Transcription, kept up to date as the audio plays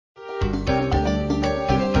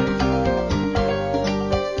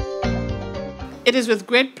It is with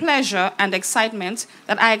great pleasure and excitement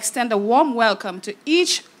that I extend a warm welcome to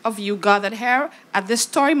each of you gathered here at this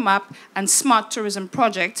Story Map and Smart Tourism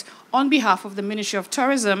project on behalf of the Ministry of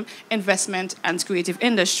Tourism, Investment and Creative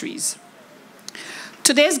Industries.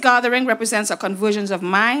 Today's gathering represents a convergence of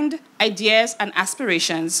mind, ideas, and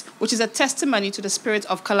aspirations, which is a testimony to the spirit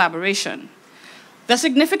of collaboration. The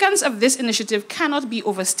significance of this initiative cannot be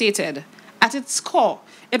overstated. At its core,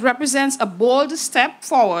 it represents a bold step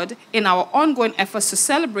forward in our ongoing efforts to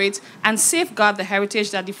celebrate and safeguard the heritage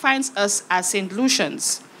that defines us as St.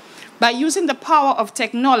 Lucians. By using the power of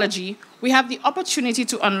technology, we have the opportunity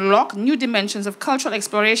to unlock new dimensions of cultural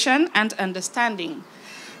exploration and understanding.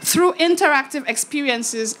 Through interactive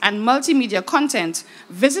experiences and multimedia content,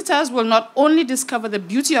 visitors will not only discover the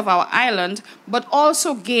beauty of our island, but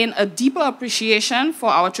also gain a deeper appreciation for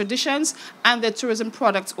our traditions and the tourism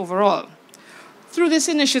products overall. Through this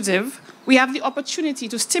initiative, we have the opportunity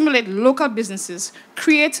to stimulate local businesses,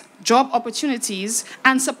 create job opportunities,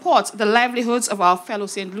 and support the livelihoods of our fellow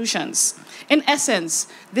St. Lucians. In essence,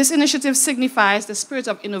 this initiative signifies the spirit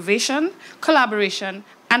of innovation, collaboration,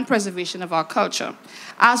 and preservation of our culture.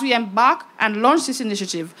 As we embark and launch this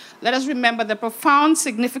initiative, let us remember the profound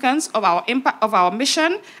significance of our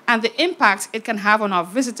mission and the impact it can have on our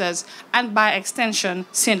visitors and, by extension,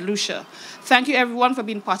 St. Lucia. Thank you, everyone, for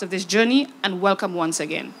being part of this journey, and welcome once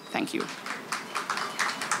again. Thank you.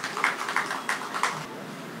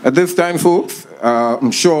 At this time, folks,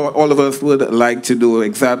 I'm sure all of us would like to do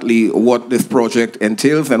exactly what this project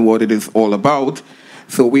entails and what it is all about.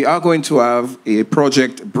 So we are going to have a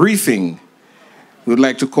project briefing. We'd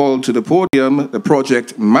like to call to the podium the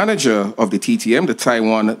project manager of the TTM, the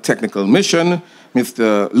Taiwan Technical Mission,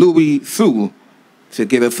 Mr. Lucia, to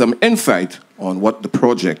give us some insight on what the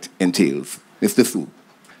project entails. Mr. Su.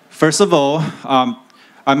 First of all,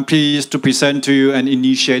 I'm pleased to present to you an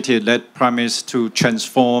initiative that promises to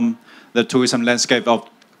transform the tourism landscape of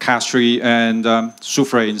Castries and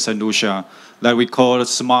Soufrière in St. Lucia that we call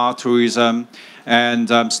Smart Tourism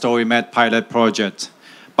and Story Map Pilot Project.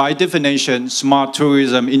 By definition, smart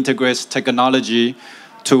tourism integrates technology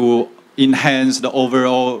to enhance the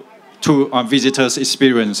overall visitors'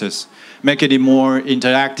 experiences, making it more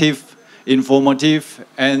interactive, informative,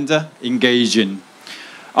 and engaging.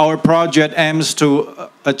 Our project aims to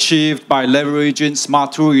achieve by leveraging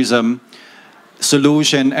smart tourism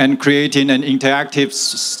solution and creating an interactive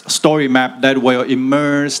story map that will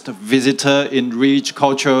immerse the visitor in rich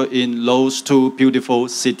culture in those two beautiful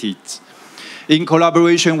cities. In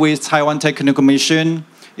collaboration with Taiwan Technical Mission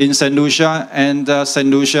in St. Lucia and St.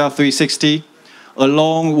 Lucia 360,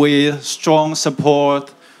 along with strong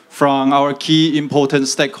support from our key important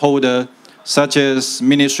stakeholders such as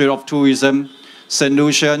Ministry of Tourism, St.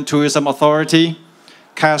 Lucian Tourism Authority,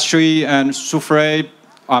 Castries and Soufrière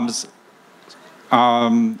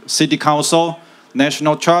City Council,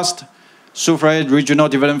 National Trust, Soufrière Regional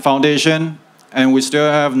Development Foundation, and we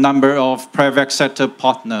still have a number of private sector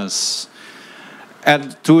partners.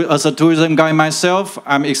 As a tourism guy myself,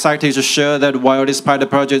 I'm excited to share that while this pilot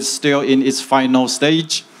project is still in its final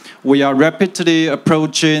stage, we are rapidly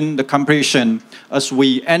approaching the completion. As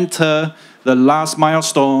we enter the last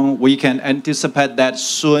milestone, we can anticipate that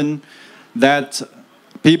soon that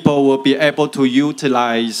people will be able to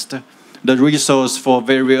utilize the resource for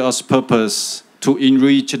various purposes to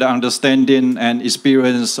enrich the understanding and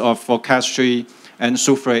experience of Castries and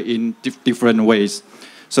Soufrière in different ways.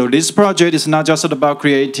 So this project is not just about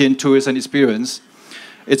creating tourism experience.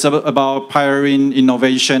 It's about pioneering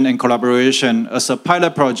innovation and collaboration. As a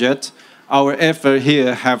pilot project, our effort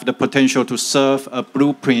here have the potential to serve a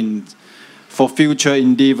blueprint for future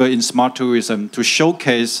endeavor in smart tourism to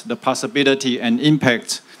showcase the possibility and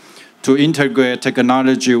impact to integrate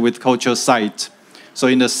technology with cultural sites. So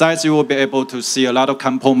in the sites, you will be able to see a lot of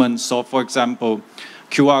components. So for example,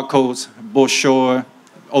 QR codes, brochure,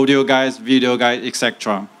 audio guides, video guides,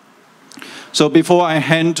 etc. So before I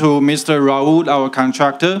hand to Mr. Raul, our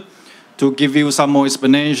contractor, to give you some more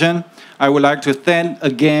explanation, I would like to thank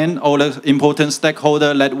again all the important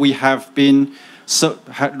stakeholders that we have been,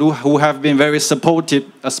 who have been very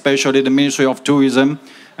supportive, especially the Ministry of Tourism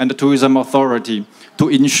and the Tourism Authority, to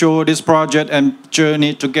ensure this project and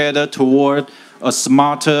journey together toward a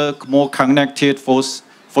smarter, more connected force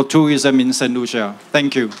for tourism in St. Lucia.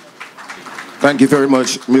 Thank you. Thank you very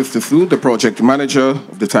much, Mr. Su, the project manager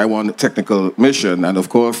of the Taiwan Technical Mission. And of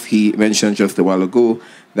course, he mentioned just a while ago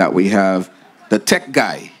that we have the tech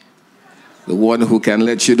guy, the one who can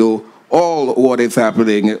let you know all what is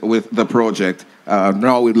happening with the project.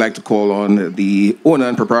 Now we'd like to call on the owner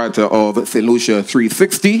and proprietor of St. Lucia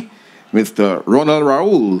 360, Mr. Ronald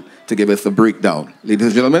Raul, to give us a breakdown. Ladies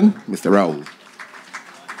and gentlemen, Mr. Raul.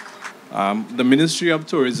 The Ministry of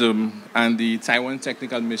Tourism and the Taiwan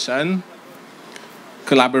Technical Mission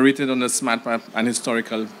collaborated on the Smart Map and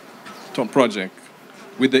Historical project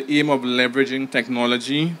with the aim of leveraging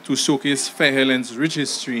technology to showcase Fair Helen's rich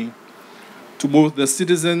history to both the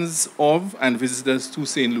citizens of and visitors to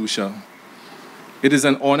St. Lucia. It is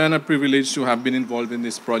an honor and a privilege to have been involved in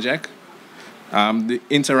this project. The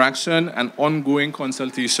interaction and ongoing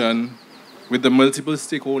consultation with the multiple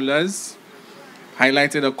stakeholders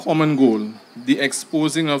highlighted a common goal, the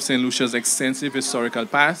exposing of St. Lucia's extensive historical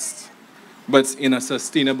past, but in a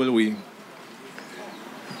sustainable way.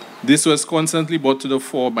 This was constantly brought to the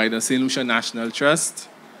fore by the St. Lucia National Trust.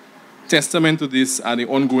 Testament to this are the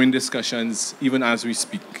ongoing discussions, even as we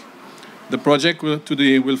speak. The project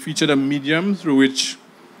today will feature the medium through which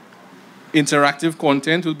interactive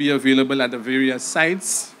content will be available at the various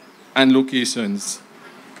sites and locations.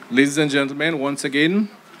 Ladies and gentlemen, once again,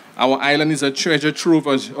 our island is a treasure trove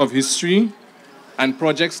of history, and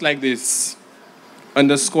projects like this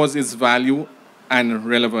underscores its value and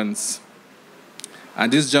relevance.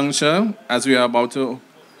 At this juncture, as we are about to,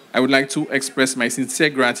 I would like to express my sincere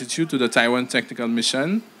gratitude to the Taiwan Technical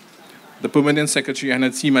Mission, the Permanent Secretary and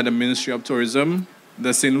a team at the Ministry of Tourism,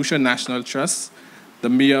 the St. Lucia National Trust, the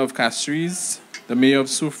Mayor of Castries, the Mayor of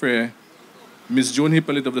Soufrière, Ms. Joan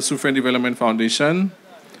Hippolyte of the Soufrière Development Foundation,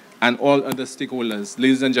 and all other stakeholders.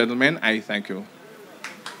 Ladies and gentlemen, I thank you.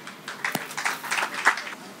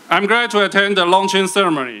 I'm glad to attend the launching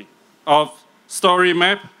ceremony of Story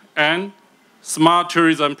Map and Smart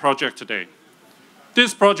Tourism Project today.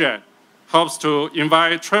 This project helps to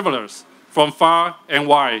invite travelers from far and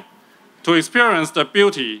wide to experience the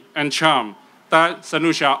beauty and charm that St.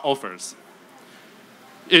 Lucia offers.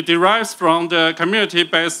 It derives from the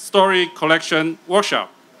community-based story collection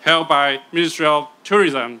workshop held by Ministry of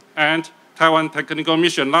Tourism and Taiwan Technical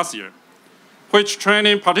Mission last year, which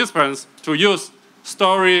training participants to use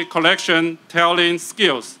story collection telling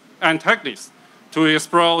skills and techniques to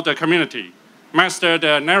explore the community, master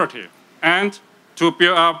the narrative, and to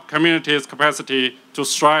build up community's capacity to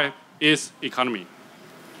strive its economy.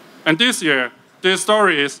 And this year, these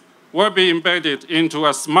stories will be embedded into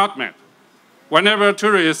a smart map. Whenever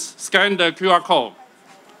tourists scan the QR code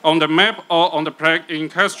on the map or on the plaque in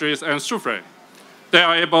Castries and Soufrière, they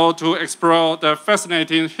are able to explore the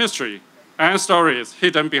fascinating history and stories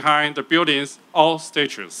hidden behind the buildings or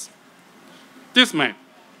statues. This map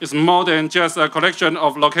is more than just a collection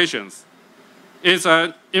of locations. It's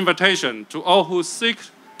an invitation to all who seek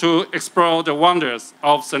to explore the wonders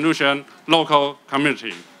of St. Lucian local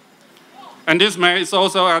community. And this map is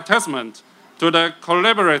also a testament to the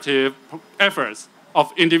collaborative efforts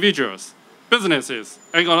of individuals, businesses,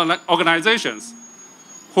 and organizations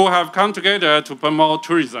who have come together to promote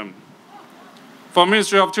tourism. From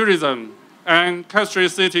Ministry of Tourism and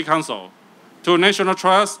Castries City Council to National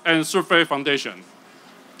Trust and Soufrière Foundation,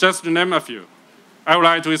 just to name a few, I would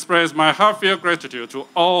like to express my heartfelt gratitude to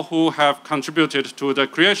all who have contributed to the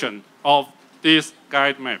creation of this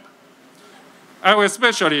guide map. I would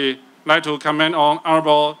especially like to comment on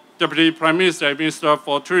Honorable Deputy Prime Minister and Minister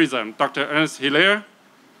for Tourism, Dr. Ernest Hilaire,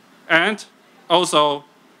 and also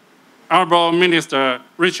Honorable Minister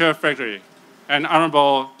Richard Frederick and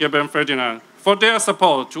Honorable Gibbon Ferdinand for their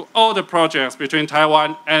support to all the projects between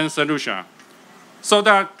Taiwan and St. Lucia, so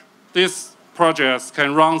that these projects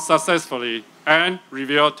can run successfully and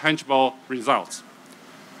reveal tangible results.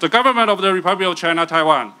 The government of the Republic of China,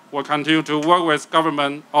 Taiwan will continue to work with the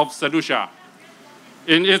government of St. Lucia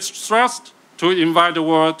in its thrust to invite the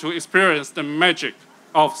world to experience the magic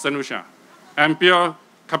of St. Lucia and build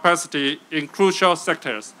capacity in crucial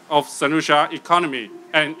sectors of St. Lucia economy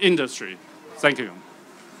and industry. Thank you.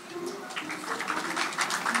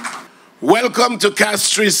 Welcome to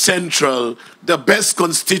Castries Central, the best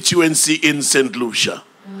constituency in St. Lucia.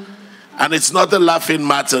 And it's not a laughing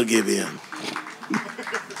matter, Gideon.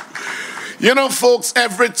 You know, folks,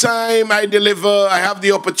 every time I have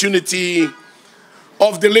the opportunity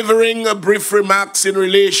of delivering brief remarks in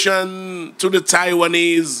relation to the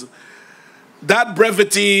Taiwanese, that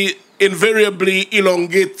brevity invariably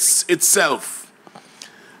elongates itself.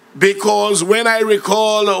 Because when I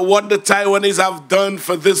recall what the Taiwanese have done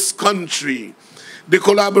for this country, the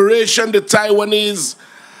collaboration the Taiwanese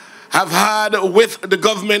have had with the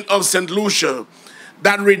government of St. Lucia,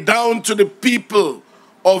 that redound to the people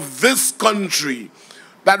of this country,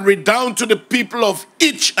 that redound to the people of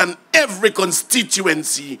each and every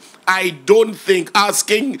constituency, I don't think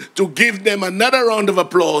asking to give them another round of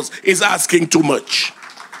applause is asking too much.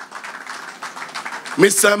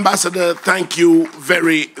 Mr. Ambassador, thank you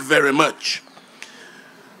very, very much.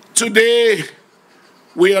 Today,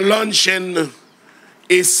 we are launching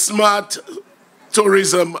a smart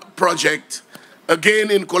tourism project,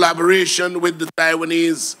 again in collaboration with the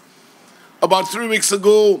Taiwanese. About 3 weeks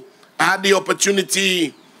ago, I had the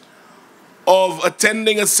opportunity of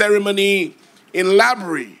attending a ceremony in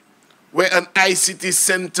Labri, where an ICT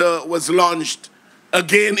center was launched,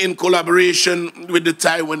 again in collaboration with the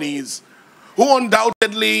Taiwanese, who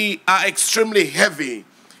undoubtedly are extremely heavy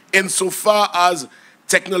insofar as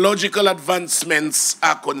technological advancements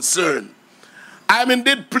are concerned. I'm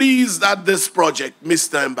indeed pleased at this project,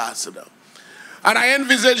 Mr. Ambassador. And I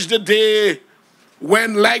envisage the day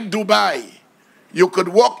when, like Dubai, you could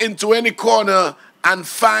walk into any corner and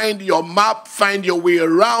find your map, find your way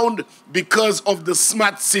around because of the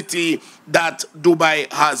smart city that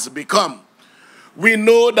Dubai has become. We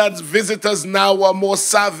know that visitors now are more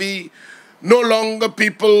savvy. No longer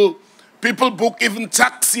people book even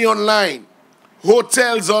taxi online,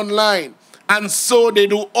 hotels online, and so they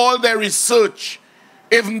do all their research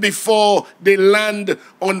even before they land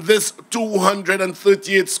on this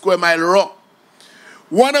 238 square mile rock.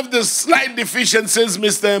 One of the slight deficiencies,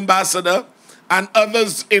 Mr. Ambassador, and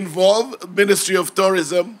others involved, Ministry of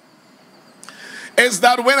Tourism, is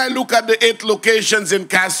that when I look at the 8 locations in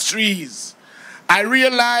Castries, I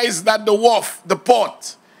realize that the wharf, the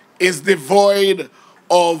port, is devoid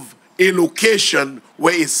of a location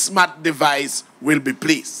where a smart device will be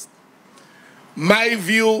placed. My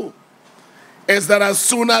view is that as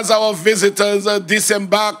soon as our visitors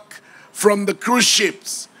disembark from the cruise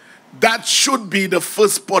ships, that should be the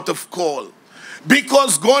first port of call.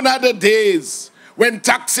 Because gone are the days when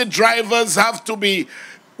taxi drivers have to be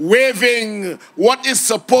waving what is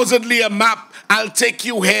supposedly a map. I'll take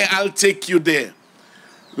you here, I'll take you there.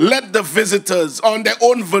 Let the visitors, on their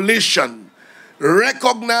own volition,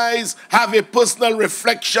 recognize, have a personal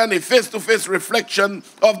reflection, a face-to-face reflection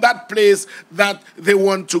of that place that they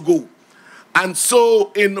want to go. And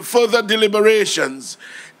so, in further deliberations,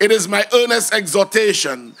 it is my earnest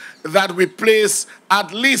exhortation that we place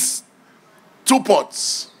at least 2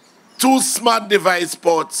 ports, 2 smart device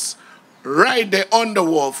ports, right there on the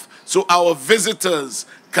wharf, so our visitors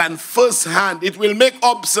can firsthand, it will make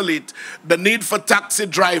obsolete the need for taxi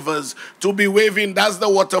drivers to be waving, that's the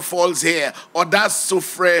waterfalls here, or that's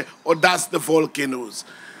Soufrière, or that's the volcanoes.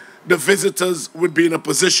 The visitors would be in a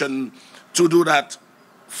position to do that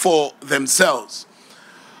for themselves.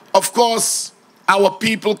 Of course, our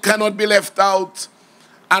people cannot be left out,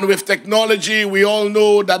 and with technology, we all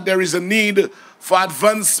know that there is a need for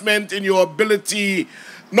advancement in your ability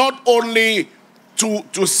not only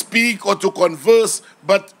to speak or to converse,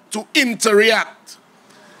 but to interact,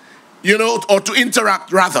 or to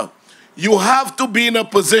interact rather. You have to be in a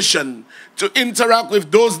position to interact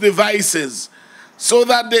with those devices so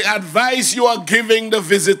that the advice you are giving the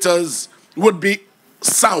visitors would be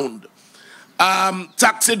sound.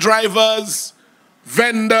 Taxi drivers,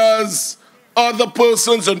 vendors, other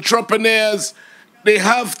persons, entrepreneurs, they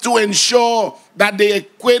have to ensure that they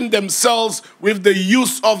acquaint themselves with the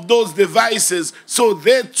use of those devices so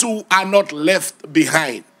they too are not left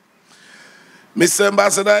behind. Mr.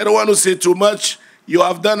 Ambassador, I don't want to say too much. You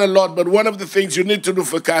have done a lot, but one of the things you need to do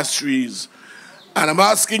for Castries, and I'm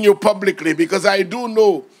asking you publicly because I do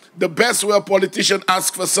know the best way a politician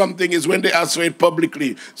asks for something is when they ask for it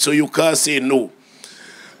publicly, so you can't say no.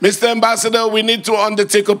 Mr. Ambassador, we need to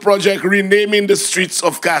undertake a project renaming the streets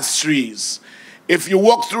of Castries. If you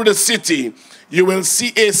walk through the city, you will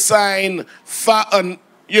see a sign far and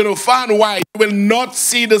wide. You will not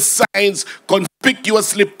see the signs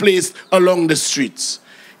conspicuously placed along the streets.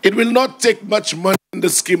 It will not take much money in the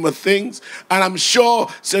scheme of things, and I'm sure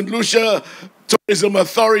St. Lucia Tourism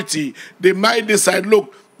Authority, they might decide,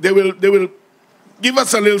 look, they will give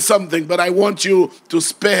us a little something, but I want you to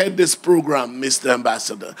spearhead this program, Mr.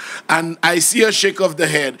 Ambassador. And I see a shake of the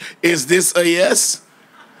head. Is this a yes?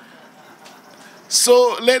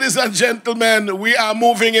 So, ladies and gentlemen, we are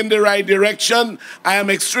moving in the right direction. I am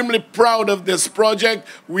extremely proud of this project.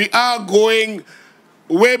 We are going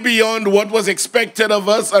way beyond what was expected of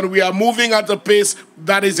us, and we are moving at a pace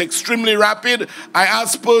that is extremely rapid. I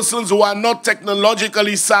ask persons who are not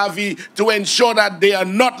technologically savvy to ensure that they are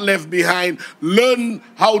not left behind. Learn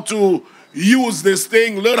how to use this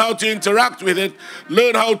thing, learn how to interact with it,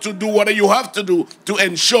 learn how to do whatever you have to do to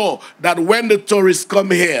ensure that when the tourists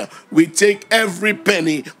come here, we take every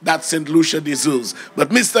penny that St. Lucia deserves.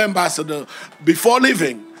 But Mr. Ambassador, before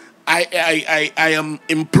leaving, I am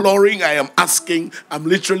imploring, I am asking, I'm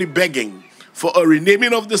literally begging for a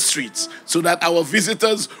renaming of the streets so that our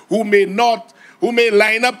visitors who may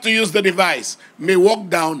line up to use the device may walk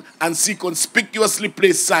down and see conspicuously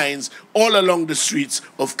placed signs all along the streets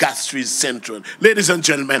of Castries Central. Ladies and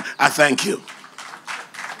gentlemen, I thank you.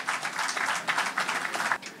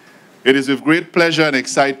 It is with great pleasure and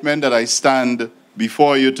excitement that I stand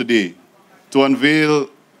before you today to unveil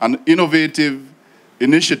an innovative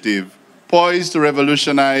initiative poised to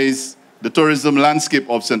revolutionize the tourism landscape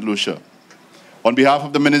of St. Lucia. On behalf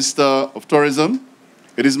of the Minister of Tourism,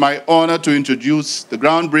 it is my honor to introduce the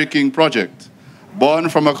groundbreaking project born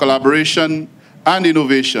from a collaboration and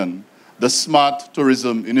innovation, the Smart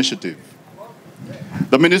Tourism Initiative.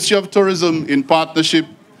 The Ministry of Tourism, in partnership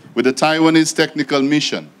with the Taiwanese Technical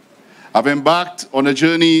Mission, have embarked on a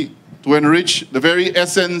journey to enrich the very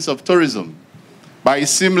essence of tourism by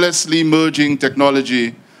seamlessly merging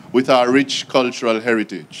technology with our rich cultural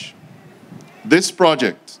heritage. This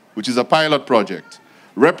project, which is a pilot project,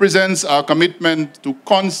 represents our commitment to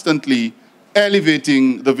constantly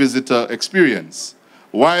elevating the visitor experience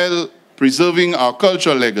while preserving our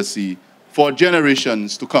cultural legacy for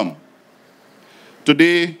generations to come.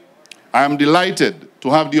 Today, I am delighted to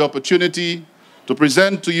have the opportunity to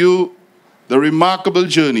present to you the remarkable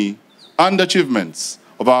journey and achievements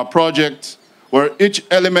of our project, where each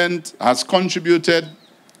element has contributed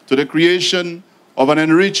to the creation of an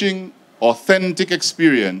enriching, authentic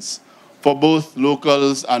experience for both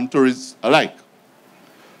locals and tourists alike.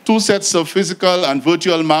 2 sets of physical and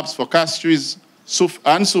virtual maps for Castries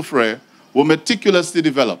and Soufrière were meticulously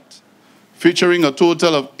developed, featuring a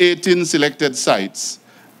total of 18 selected sites,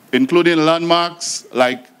 including landmarks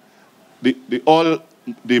like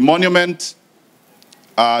the monument,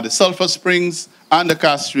 the Sulphur Springs, and the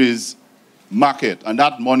Castries market. And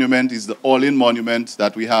that monument is the all-in monument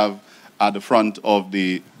that we have at the front of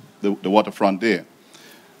the waterfront there.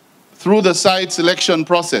 Through the site selection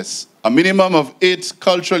process, a minimum of 8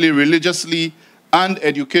 culturally, religiously, and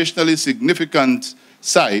educationally significant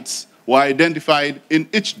sites were identified in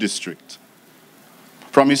each district.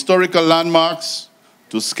 From historical landmarks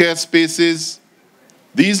to scarce spaces,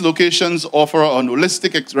 these locations offer a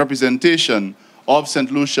holistic representation of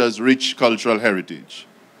St. Lucia's rich cultural heritage.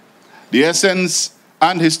 The essence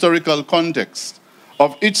and historical context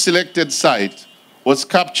of each selected site was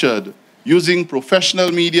captured using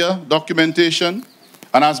professional media documentation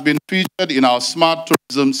and has been featured in our Smart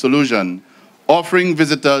Tourism solution, offering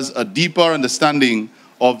visitors a deeper understanding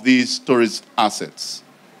of these tourist assets.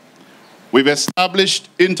 We've established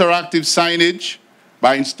interactive signage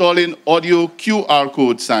by installing audio QR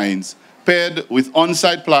code signs paired with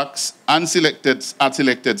on-site plaques and at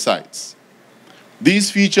selected sites.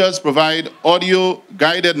 These features provide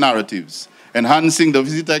audio-guided narratives, enhancing the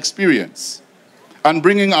visitor experience and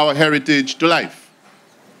bringing our heritage to life.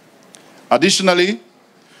 Additionally,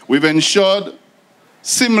 we've ensured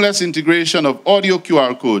seamless integration of audio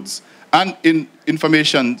QR codes and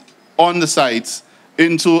information on the sites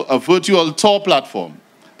into a virtual tour platform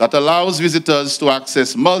that allows visitors to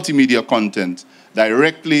access multimedia content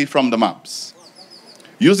directly from the maps.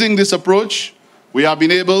 Using this approach, we have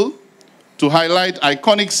been able to highlight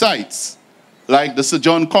iconic sites like the Sir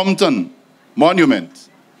John Compton Monument,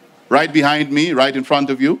 right behind me, right in front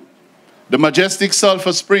of you, the majestic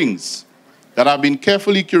Sulphur Springs that have been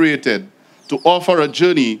carefully curated to offer a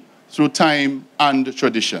journey through time and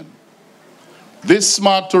tradition. This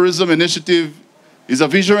Smart Tourism Initiative is a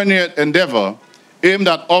visionary endeavor aimed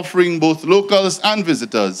at offering both locals and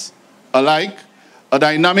visitors alike a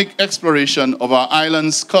dynamic exploration of our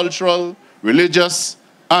island's cultural, religious,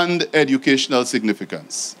 and educational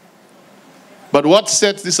significance. But what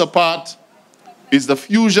sets this apart is the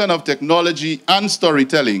fusion of technology and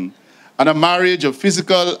storytelling and a marriage of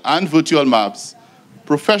physical and virtual maps,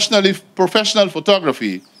 professional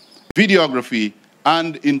photography, videography,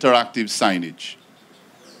 and interactive signage.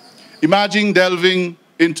 Imagine delving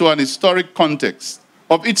into an historic context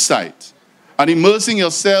of each site and immersing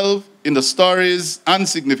yourself in the stories and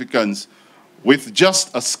significance with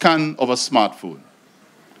just a scan of a smartphone.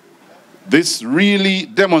 This really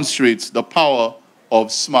demonstrates the power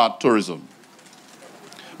of smart tourism.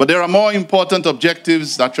 But there are more important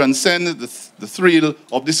objectives that transcend the thrill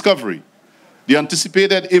of discovery. The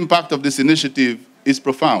anticipated impact of this initiative is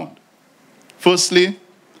profound. Firstly,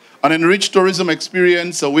 an enriched tourism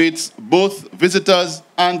experience awaits both visitors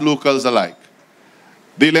and locals alike.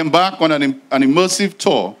 They'll embark on an immersive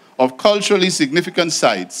tour of culturally significant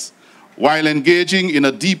sites while engaging in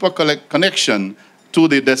a deeper connection to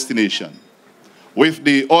the destination. With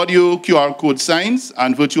the audio QR code signs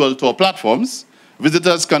and virtual tour platforms,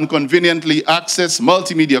 visitors can conveniently access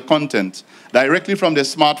multimedia content directly from their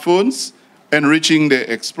smartphones, enriching their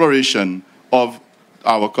exploration of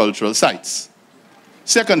our cultural sites.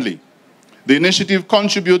 Secondly, the initiative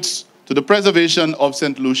contributes to the preservation of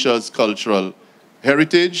St. Lucia's cultural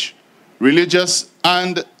heritage, religious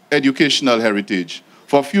and educational heritage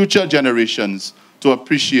for future generations to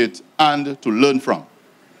appreciate and to learn from.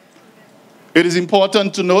 It is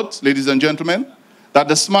important to note, ladies and gentlemen, that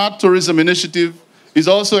the Smart Tourism Initiative is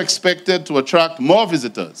also expected to attract more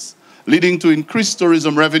visitors, leading to increased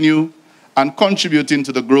tourism revenue and contributing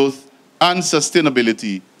to the growth and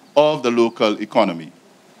sustainability of the local economy.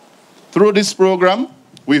 Through this program,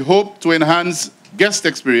 we hope to enhance guest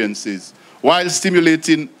experiences while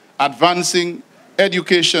stimulating advancing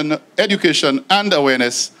education and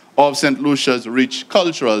awareness of St. Lucia's rich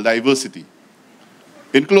cultural diversity.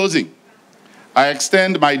 In closing, I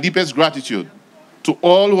extend my deepest gratitude to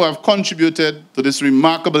all who have contributed to this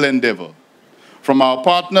remarkable endeavor, from our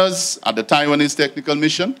partners at the Taiwanese Technical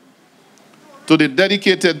Mission to the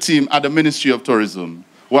dedicated team at the Ministry of Tourism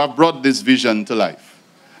who have brought this vision to life.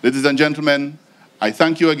 Ladies and gentlemen, I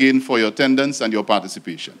thank you again for your attendance and your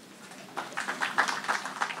participation.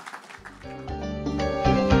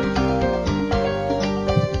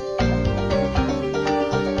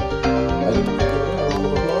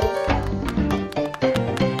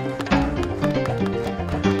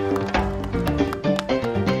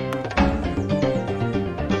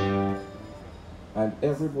 And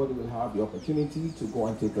everybody will have the opportunity to go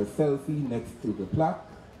and take a selfie next to the plaque.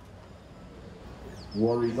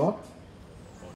 Worry not.